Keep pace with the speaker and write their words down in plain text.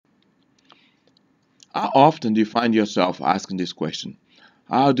How often do you find yourself asking this question?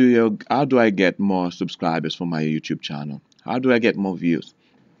 How do I get more subscribers for my YouTube channel? How do I get more views?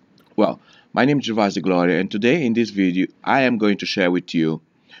 Well, my name is Gervasio Da Gloria, and today in this video I am going to share with you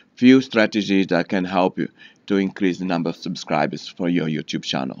few strategies that can help you to increase the number of subscribers for your YouTube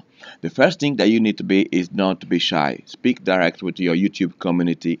channel. The first thing that you need to be is not to be shy. Speak direct with your YouTube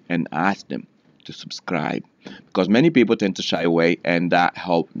community and ask them to subscribe, because many people tend to shy away and that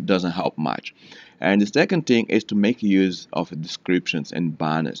doesn't help much. And the second thing is to make use of descriptions and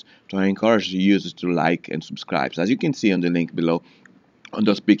banners to encourage users to like and subscribe. So as you can see on the link below, on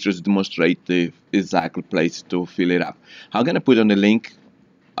those pictures demonstrate the exact place to fill it up. I'm gonna put on the link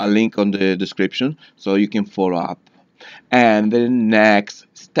a link on the description so you can follow up. And the next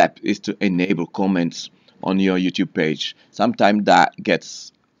step is to enable comments on your YouTube page. Sometimes that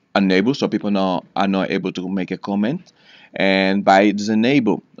gets enabled, so people are not able to make a comment. And by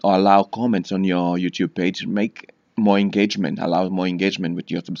disable or allow comments on your YouTube page, make more engagement, allow more engagement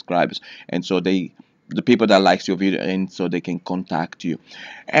with your subscribers, and so the people that likes your video, and so they can contact you.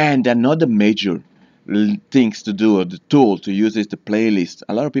 And another major things to do, or the tool to use, is the playlist.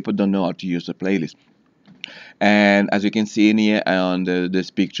 A lot of people don't know how to use the playlist, and as you can see in here on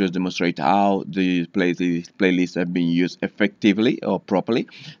these pictures demonstrate how the playlists have been used effectively or properly,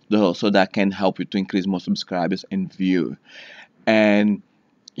 so that can help you to increase more subscribers and view. And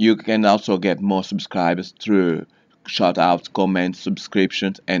you can also get more subscribers through shout outs, comments,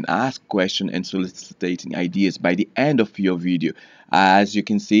 subscriptions, and ask questions and soliciting ideas by the end of your video. As you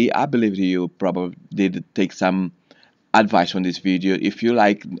can see, I believe you probably did take some advice from this video. If you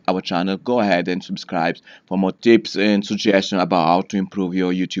like our channel, go ahead and subscribe for more tips and suggestions about how to improve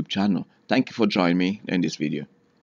your YouTube channel. Thank you for joining me in this video.